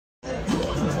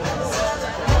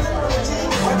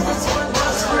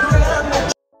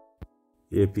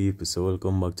Hey people, so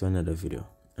welcome back to another video,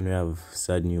 and we have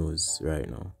sad news right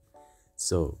now.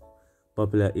 So,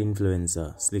 popular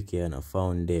influencer Slickianna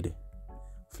found dead,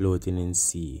 floating in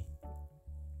sea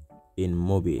in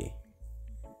Mobay.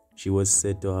 She was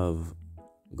said to have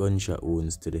gunshot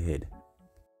wounds to the head.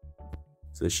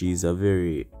 So she's a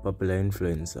very popular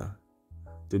influencer.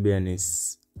 To be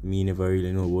honest, me never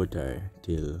really know about her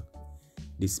till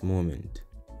this moment.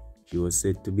 She was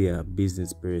said to be a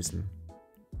business person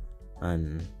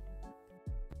and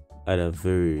had a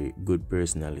very good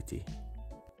personality.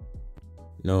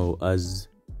 Now, as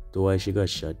to why she got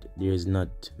shot, there is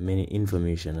not many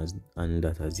information on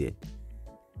that as yet.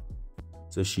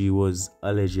 So she was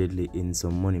allegedly in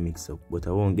some money mix-up, but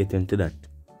I won't get into that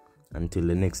until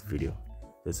the next video.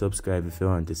 So subscribe if you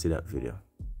want to see that video.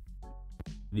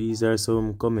 These are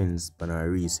some comments on our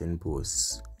recent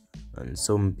posts, and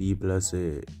some people are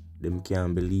say them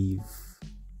can't believe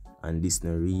and this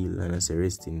not real, and I say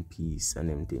rest in peace and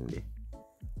them thing there.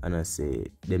 And I say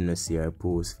them not see our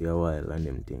post for a while and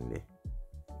them thing there.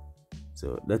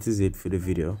 So that is it for the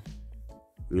video.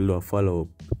 We'll do a follow up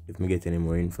if we get any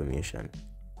more information.